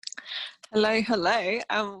Hello, hello,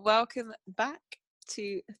 and welcome back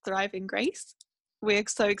to Thriving Grace. We're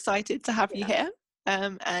so excited to have you here.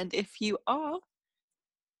 And if you are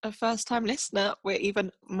a first-time listener, we're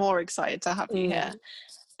even more excited to have you here.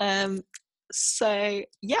 So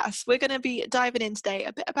yes, we're going to be diving in today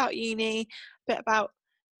a bit about uni, a bit about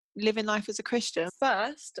living life as a Christian.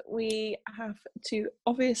 First, we have to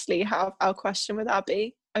obviously have our question with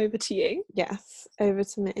Abby. Over to you. Yes, over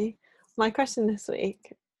to me. My question this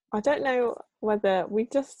week, I don't know whether we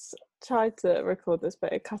just tried to record this,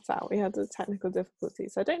 but it cut out. We had a technical difficulty,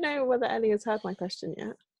 so I don't know whether Ellie has heard my question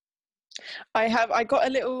yet. I got a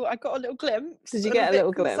little glimpse. Did you get a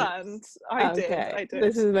little glimpse? I did.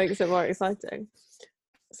 This makes it more exciting.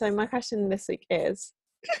 So my question this week is,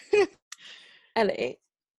 Ellie,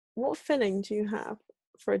 what filling do you have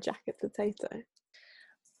for a jacket potato?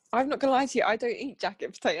 I'm not gonna lie to you, I don't eat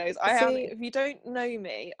jacket potatoes. If you don't know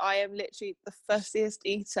me, I am literally the fussiest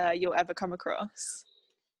eater you'll ever come across.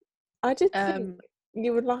 I did think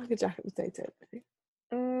you would like a jacket potato.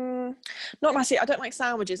 Not massive. I don't like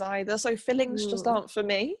sandwiches either, so fillings just aren't for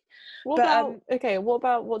me. What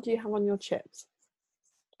about what do you have on your chips?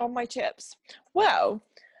 On my chips? Well,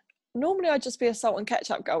 normally I'd just be a salt and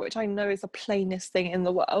ketchup girl, which I know is the plainest thing in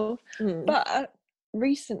the world. But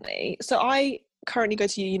recently, so I currently go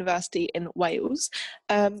to university in Wales,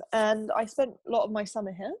 and I spent a lot of my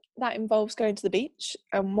summer here. That involves going to the beach,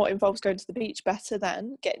 and what involves going to the beach better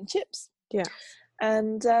than getting chips? Yeah.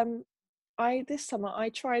 And this summer I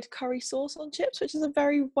tried curry sauce on chips, which is a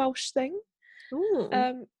very Welsh thing.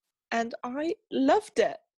 And I loved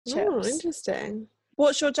it. Chips. Interesting.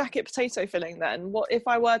 What's your jacket potato filling then? What if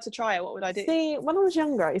I were to try it? What would I do? See, when I was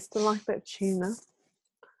younger, I used to like a bit of tuna.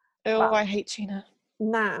 Oh, I hate tuna.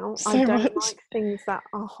 Now I don't like things that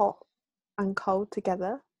are hot and cold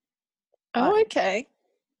together. Okay.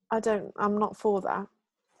 I'm not for that.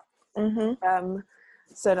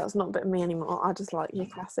 So that's not a bit of me anymore. I just like your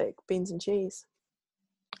classic beans and cheese.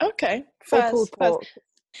 Okay. First. To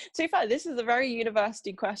be fair, this is a very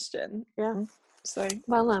university question. Yeah. So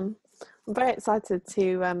I'm very excited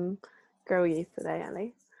to grill you today,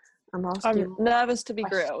 Ellie, and ask you. I'm nervous to be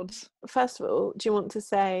grilled. First of all, do you want to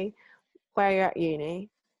say where you're at uni,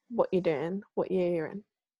 what you're doing, what year you're in?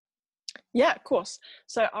 Yeah, of course.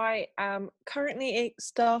 So I am currently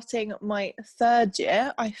starting my third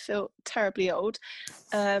year. I feel terribly old.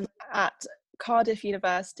 At Cardiff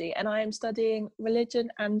University, and I am studying religion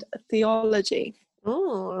and theology.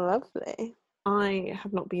 Oh, lovely. I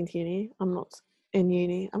have not been to uni. I'm not in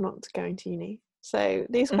uni. I'm not going to uni. So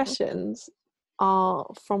these questions are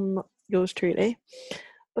from yours truly,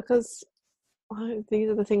 because these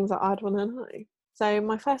are the things that I'd want to know. So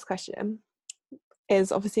my first question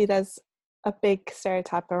is, obviously there's a big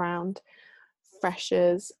stereotype around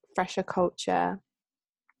fresher culture,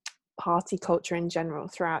 party culture in general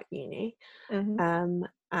throughout uni, and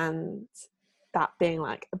that being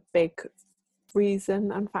like a big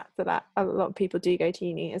reason and factor that a lot of people do go to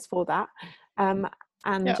uni is for that,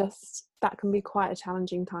 just that can be quite a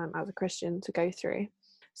challenging time as a Christian to go through.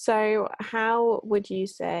 So how would you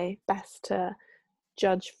say best to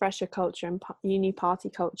judge fresher culture and uni party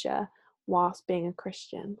culture whilst being a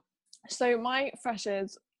Christian? So my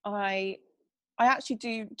freshers, I actually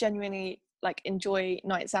do genuinely like enjoy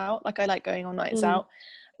nights out. Like I like going on nights out.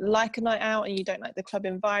 Like a night out and you don't like the club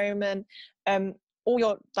environment, all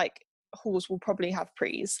your like halls will probably have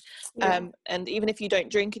prees. And even if you don't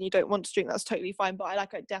drink and you don't want to drink, that's totally fine. But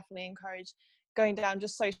I definitely encourage going down,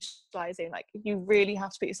 just socializing. Like you really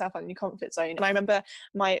have to put yourself out in your comfort zone. And I remember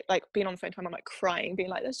being on the phone time, I'm like crying, being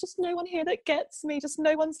like, there's just no one here that gets me, just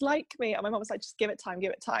no one's like me. And my mum was like, just give it time.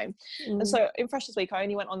 And so in Freshers Week I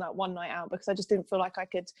only went on that one night out because I just didn't feel like I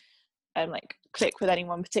could click with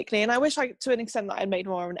anyone particularly, and I wish to an extent that I'd made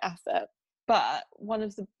more of an effort. But one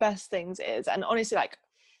of the best things is, and honestly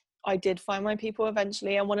I did find my people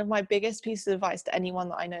eventually, and one of my biggest pieces of advice to anyone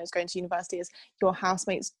that I know is going to university is your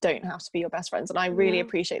housemates don't have to be your best friends. And I really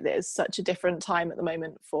appreciate that it's such a different time at the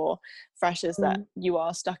moment for freshers that you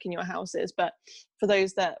are stuck in your houses. But for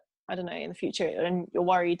those that, I don't know, in the future and you're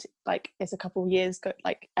worried like it's a couple of years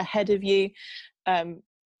ahead of you,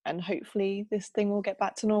 and hopefully this thing will get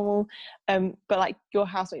back to normal, but like your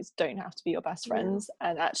housemates don't have to be your best friends.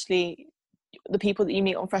 And actually the people that you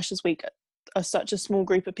meet on Freshers Week are such a small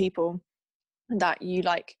group of people that you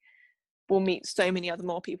will meet so many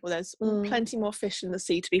more people. There's plenty more fish in the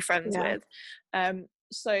sea to be friends with.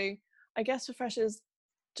 So I guess for freshers,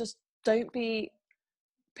 just don't be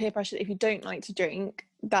peer pressured. If you don't like to drink,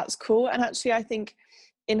 that's cool. And actually I think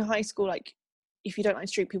in high school, like if you don't like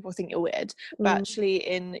to drink, people think you're weird, but actually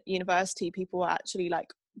in university people are actually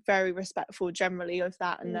like very respectful generally of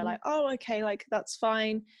that, and they're like, oh, okay, like that's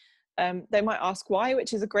fine. They might ask why,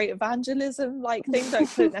 which is a great evangelism like thing. Don't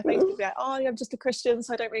put it in their face to be like, oh, I'm just a Christian,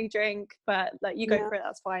 so I don't really drink, but like you go for it,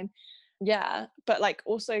 that's fine. Yeah, but like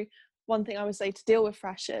also one thing I would say to deal with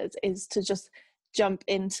freshers is to just jump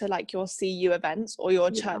into like your CU events or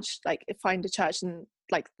your church, like find a church and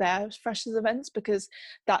like their freshers events, because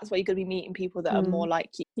that's where you're going to be meeting people that are more like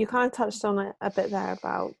you. You kind of touched on it a bit there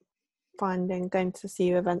about going to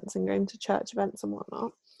CU events and going to church events and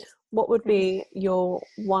whatnot. What would be your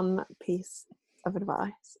one piece of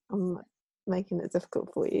advice? I'm making it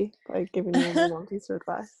difficult for you by giving you only one piece of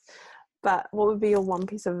advice. But what would be your one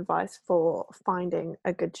piece of advice for finding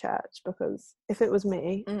a good church? Because if it was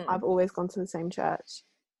me, I've always gone to the same church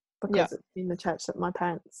because it's been the church that my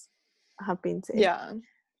parents have been to. Yeah.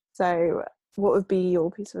 So what would be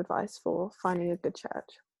your piece of advice for finding a good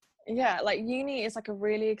church? Yeah, like uni is like a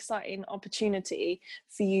really exciting opportunity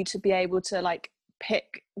for you to be able to like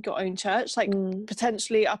pick your own church, like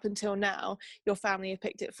potentially up until now your family have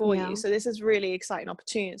picked it for you, so this is really exciting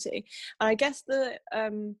opportunity. And I guess the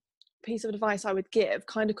piece of advice I would give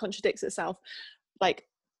kind of contradicts itself. Like,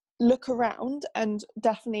 look around and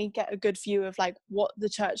definitely get a good view of like what the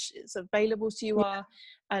church is available to you are,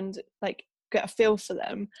 and like get a feel for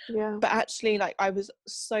them. But actually, like, I was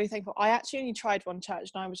so thankful. I actually only tried one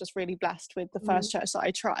church and I was just really blessed with the first church that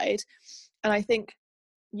I tried. And I think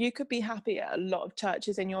you could be happy at a lot of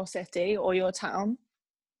churches in your city or your town,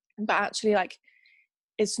 but actually, like,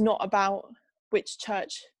 it's not about which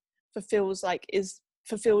church fulfills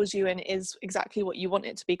you and is exactly what you want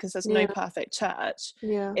it to be, because there's no perfect church.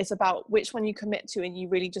 It's about which one you commit to and you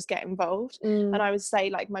really just get involved. And I would say,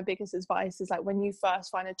 like, my biggest advice is, like, when you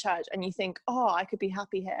first find a church and you think, oh, I could be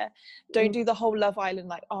happy here, don't do the whole Love Island,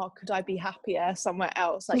 like, oh, could I be happier somewhere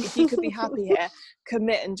else? Like, if you could be happy here,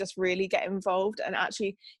 commit and just really get involved. And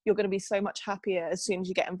actually, you're going to be so much happier as soon as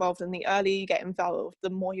you get involved, and the earlier you get involved, the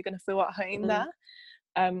more you're going to feel at home there.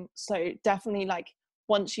 So definitely, like,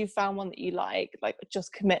 once you've found one that you like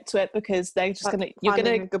just commit to it, because they're just like you're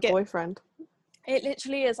gonna get a good boyfriend. It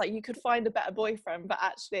literally is like, you could find a better boyfriend, but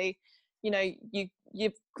actually, you know,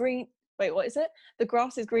 you've green what is it, the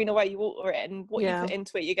grass is greener where you water it, and what you put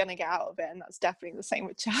into it you're gonna get out of it. And that's definitely the same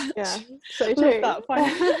with church. So true. That,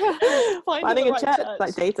 finding a church,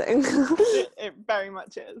 like dating. It very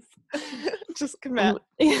much is. Just commit.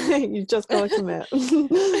 You just gotta commit.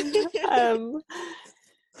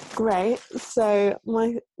 Great. So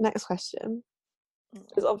my next question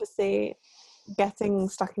is, obviously, getting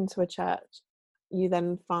stuck into a church, you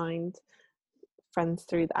then find friends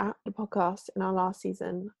through that. The podcast in our last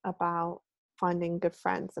season about finding good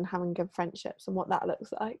friends and having good friendships and what that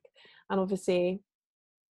looks like. And obviously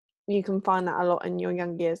you can find that a lot in your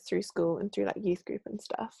young years through school and through like youth group and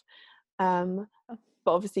stuff. But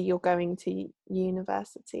obviously you're going to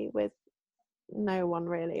university with no one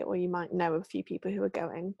really, or you might know a few people who are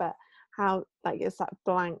going, but how, like, it's that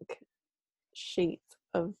blank sheet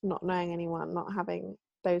of not knowing anyone, not having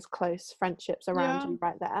those close friendships around you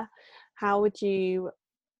right there. How would you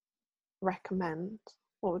recommend,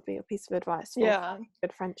 what would be your piece of advice for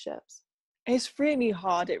good friendships? It's really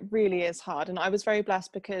hard. It really is hard. And I was very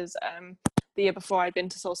blessed because the year before I'd been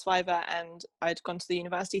to Soul Survivor and I'd gone to the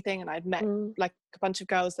university thing, and I'd met like a bunch of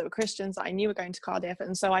girls that were Christians that I knew were going to Cardiff,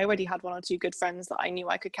 and so I already had one or two good friends that I knew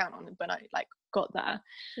I could count on when I like got there.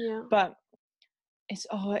 But it's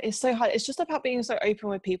so hard. It's just about being so open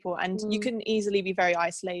with people, and you can easily be very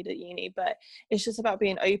isolated at uni, but it's just about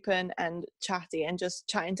being open and chatty and just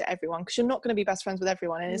chatting to everyone, because you're not going to be best friends with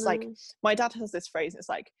everyone. And it's like, my dad has this phrase, it's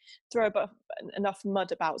like, throw enough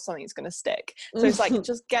mud about something, it's going to stick. So it's like,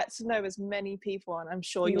 just get to know as many people and I'm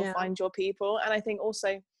sure you'll find your people. And I think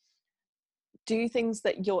also do things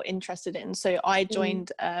that you're interested in. So I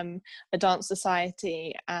joined a dance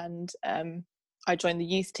society, and I joined the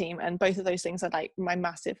youth team, and both of those things are like my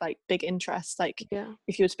massive, like, big interests. Like,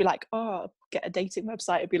 if you were to be like, oh, get a dating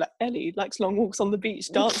website, it'd be like, Ellie likes long walks on the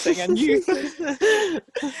beach dancing and youth.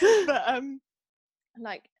 But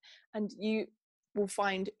like, and you will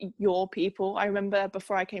find your people. I remember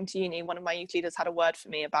before I came to uni, one of my youth leaders had a word for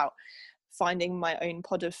me about finding my own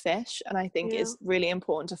pod of fish, and I think it's really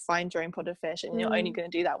important to find your own pod of fish, and you're only going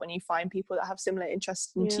to do that when you find people that have similar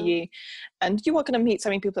interests to you. And you are going to meet so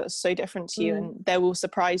many people that are so different to you, and they will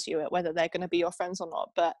surprise you at whether they're going to be your friends or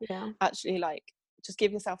not. But actually, like, just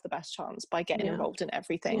give yourself the best chance by getting involved in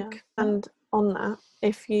everything. And on that,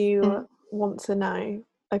 if you want to know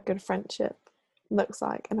a good friendship looks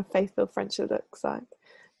like and a faith-filled friendship looks like,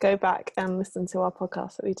 go back and listen to our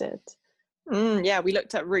podcast that we did. We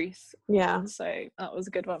looked at Ruth. So that was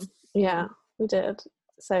a good one. We did.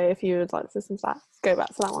 So if you would like to listen to that, go back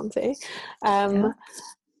to that one too. Yeah.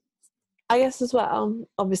 I guess as well,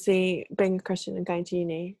 obviously being a Christian and going to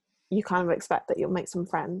uni, you kind of expect that you'll make some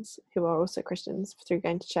friends who are also Christians through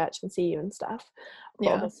going to church and see you and stuff. But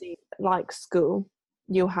Yeah. obviously, like school,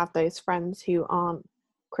 you'll have those friends who aren't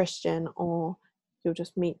Christian, or you'll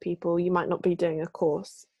just meet people. You might not be doing a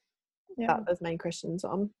course that there's many Christians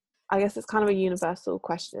on. I guess it's kind of a universal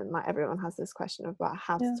question. Like, everyone has this question about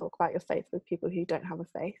how to talk about your faith with people who don't have a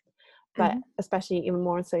faith. But especially even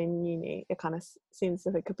more so in uni, it kind of seems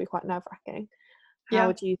as if it could be quite nerve-wracking. How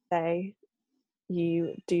would you say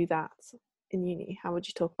you do that in uni? How would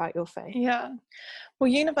you talk about your faith? Yeah. Well,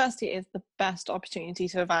 university is the best opportunity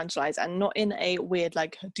to evangelize, and not in a weird,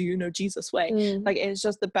 like, do you know Jesus way. Like, it's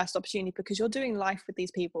just the best opportunity because you're doing life with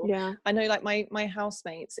these people. I know, like, my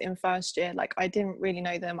housemates in first year, like, I didn't really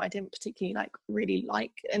know them. I didn't particularly really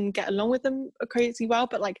like and get along with them crazy well,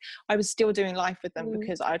 but like, I was still doing life with them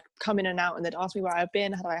because I'd come in and out and they'd ask me where I've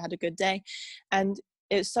been, had I had a good day. And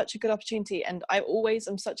it's such a good opportunity. And I always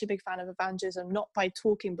am such a big fan of evangelism, not by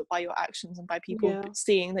talking, but by your actions and by people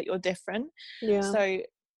seeing that you're different. So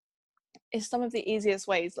it's some of the easiest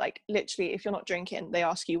ways. Like, literally, if you're not drinking, they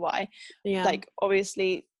ask you why. Like,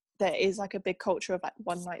 obviously there is like a big culture of like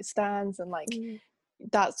one night stands and like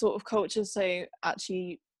that sort of culture. So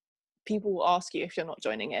actually people will ask you if you're not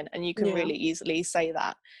joining in, and you can really easily say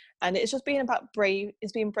that. And it's just being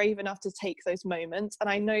brave enough to take those moments. And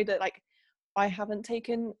I know that, like, I haven't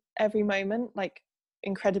taken every moment like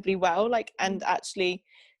incredibly well, like, and actually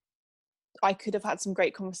I could have had some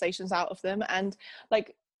great conversations out of them. And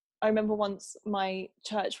like, I remember once my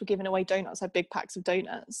church were giving away donuts, like big packs of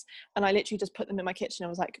donuts, and I literally just put them in my kitchen and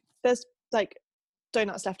was like, there's like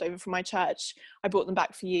donuts left over from my church, I brought them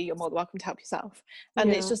back for you, you're more than welcome to help yourself.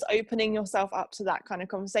 And it's just opening yourself up to that kind of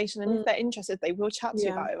conversation, and if they're interested, they will chat to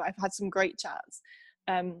you about it. I've had some great chats.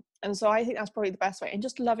 And so I think that's probably the best way, and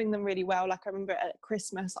just loving them really well. Like, I remember at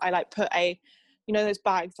Christmas I like put those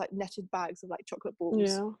bags, like netted bags of like chocolate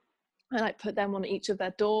balls, I like put them on each of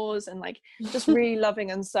their doors, and like just really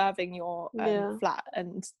loving and serving your flat.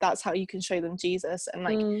 And that's how you can show them Jesus, and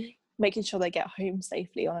like making sure they get home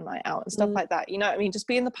safely on a night out and stuff like that. You know what I mean? Just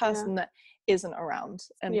being the person that isn't around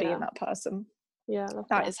and being that person.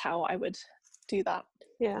 That is how I would do that.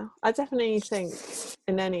 I definitely think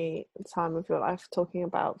in any time of your life, talking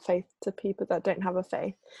about faith to people that don't have a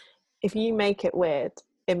faith, if you make it weird,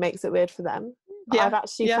 it makes it weird for them. I've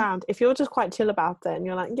actually found if you're just quite chill about it and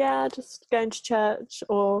you're like, just going to church,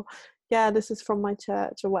 or this is from my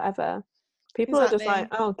church, or whatever, people are just like,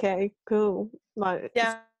 oh, okay, cool. Like,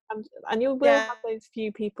 and you will have those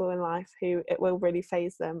few people in life who it will really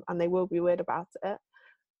faze them and they will be weird about it,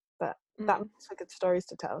 but that makes for good stories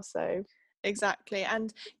to tell. So exactly.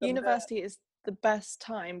 And university is the best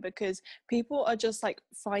time because people are just like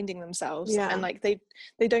finding themselves, and like they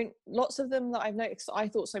don't, lots of them that I've noticed, I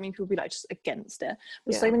thought so many people would be like just against it,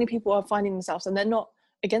 but so many people are finding themselves and they're not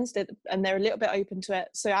against it, and they're a little bit open to it.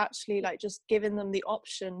 So actually, like, just giving them the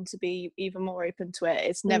option to be even more open to it,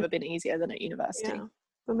 it's never been easier than at university.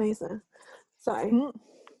 Amazing. So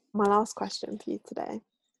my last question for you today,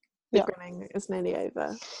 the grinning is nearly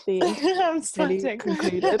over, I'm nearly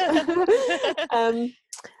concluded.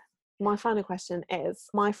 My final question is,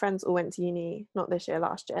 my friends all went to uni, not this year,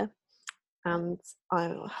 last year, and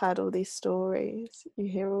I heard all these stories. You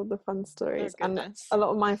hear all the fun stories, and a lot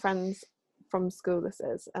of my friends from school, this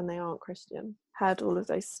is, and they aren't Christian, heard all of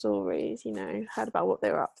those stories, heard about what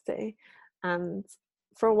they were up to. And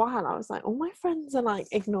for a while I was like, all my friends are like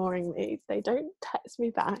ignoring me, they don't text me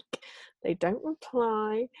back, they don't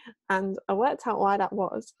reply. And I worked out why that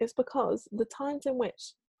was. It's because the times in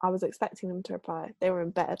which I was expecting them to reply, they were in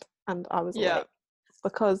bed and I was awake,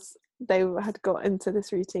 because they had got into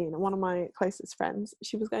this routine. And one of my closest friends,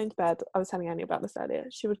 she was going to bed, I was telling Annie about this earlier,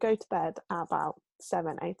 she would go to bed at about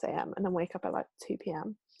 7-8 a.m. and then wake up at like 2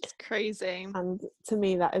 p.m. It's crazy. And to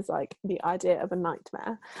me, that is like the idea of a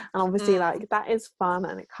nightmare. And obviously like that is fun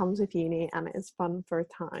and it comes with uni and it is fun for a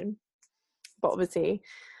time, but obviously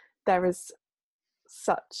there is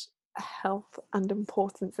such health and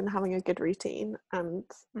importance in having a good routine, and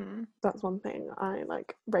that's one thing I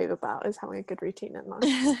like rave about, is having a good routine in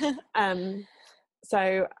life.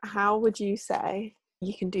 So how would you say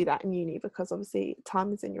you can do that in uni? Because obviously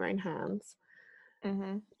time is in your own hands.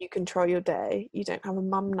 You control your day, you don't have a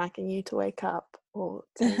mum nagging you to wake up or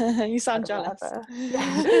to you sound jealous.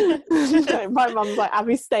 My mum's like,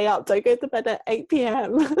 Abby, stay up, don't go to bed at 8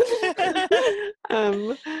 p.m.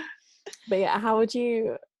 But yeah, how would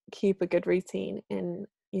you keep a good routine in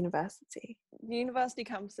university? University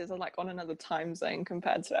campuses are like on another time zone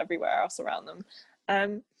compared to everywhere else around them.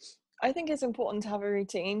 I think it's important to have a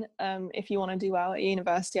routine if you want to do well at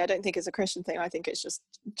university. I don't think it's a Christian thing. I think it's just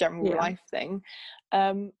general life thing.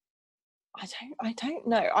 I don't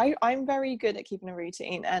know. I'm very good at keeping a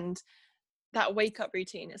routine, and that wake up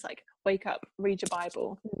routine is like wake up, read your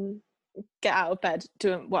Bible, get out of bed,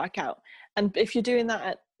 do a workout. And if you're doing that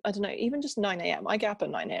at, I don't know, even just 9 a.m. I get up at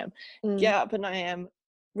 9 a.m. Get up at 9 a.m.,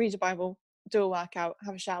 read your Bible, do a workout,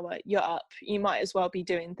 have a shower, you're up. You might as well be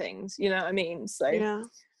doing things, you know what I mean? So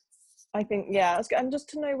I think, it's good. And just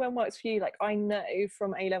to know when works for you. Like, I know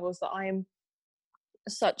from A levels that I am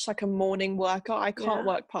such like a morning worker. I can't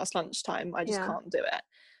work past lunchtime. I just can't do it.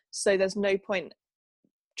 So there's no point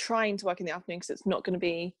trying to work in the afternoon because it's not going to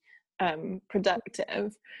be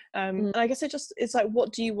productive. And I guess it's like,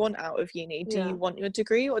 what do you want out of uni? Do you want your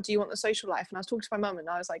degree, or do you want the social life? And I was talking to my mum, and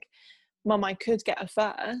I was like, Mum, I could get a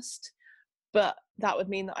first, but that would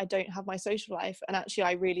mean that I don't have my social life, and actually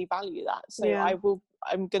I really value that. So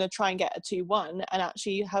I'm going to try and get a 2-1 and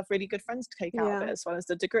actually have really good friends to take out of it, as well as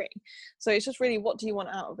the degree. So it's just really, what do you want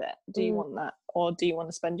out of it? Do you want that, or do you want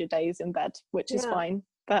to spend your days in bed, which is fine.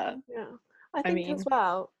 But I think as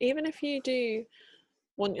well, even if you do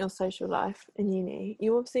want your social life in uni,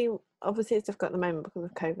 you obviously it's difficult at the moment because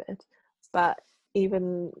of COVID, but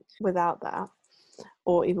even without that,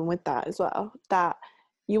 or even with that as well, that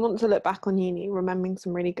you want to look back on uni remembering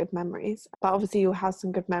some really good memories. But obviously you'll have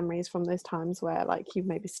some good memories from those times where like you've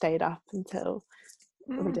maybe stayed up until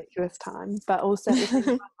a ridiculous time, but also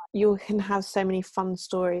you can have so many fun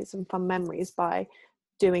stories and fun memories by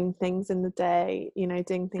doing things in the day, you know,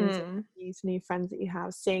 doing things with these new friends that you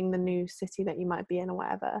have, seeing the new city that you might be in or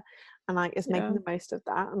whatever, and like it's making the most of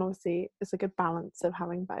that. And obviously it's a good balance of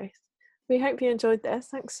having both. We hope you enjoyed this.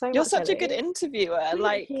 Thanks so much. You're such a good interviewer.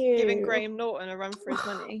 Thank you. Giving Graham Norton a run for his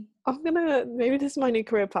money. Maybe this is my new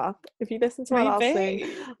career path. If you listen to my last thing,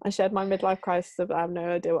 I shared my midlife crisis of I have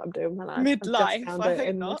no idea what I'm doing with my life. Midlife, I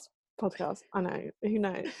hope not. This podcast. I know. Who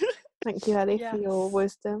knows? Thank you, Ellie, for your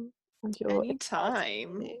wisdom and your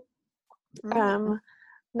anytime.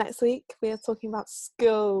 Next week we are talking about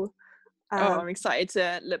school. I'm excited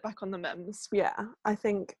to look back on the memes. Yeah, I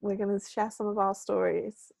think we're going to share some of our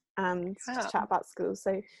stories and just chat about school.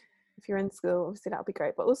 So if you're in school, obviously that would be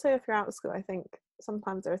great, but also if you're out of school, I think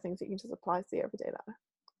sometimes there are things that you can just apply to your everyday life.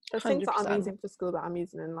 There's 100%. Things that I'm using for school that I'm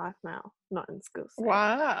using in life now, not in school. So.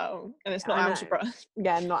 Wow. And it's not algebra.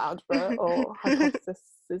 Yeah, not algebra or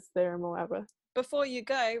hypothesis theorem or whatever. Before you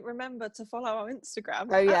go, remember to follow our Instagram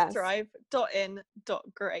at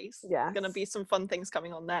thrive.in.grace. Yeah. Going to be some fun things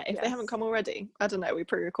coming on there. If they haven't come already, I don't know, we're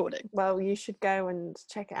pre-recording. Well, you should go and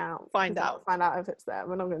check it out. Find out if it's there.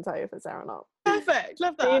 We're not going to tell you if it's there or not. Perfect.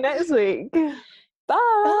 Love that. See you next week.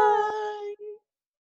 Bye.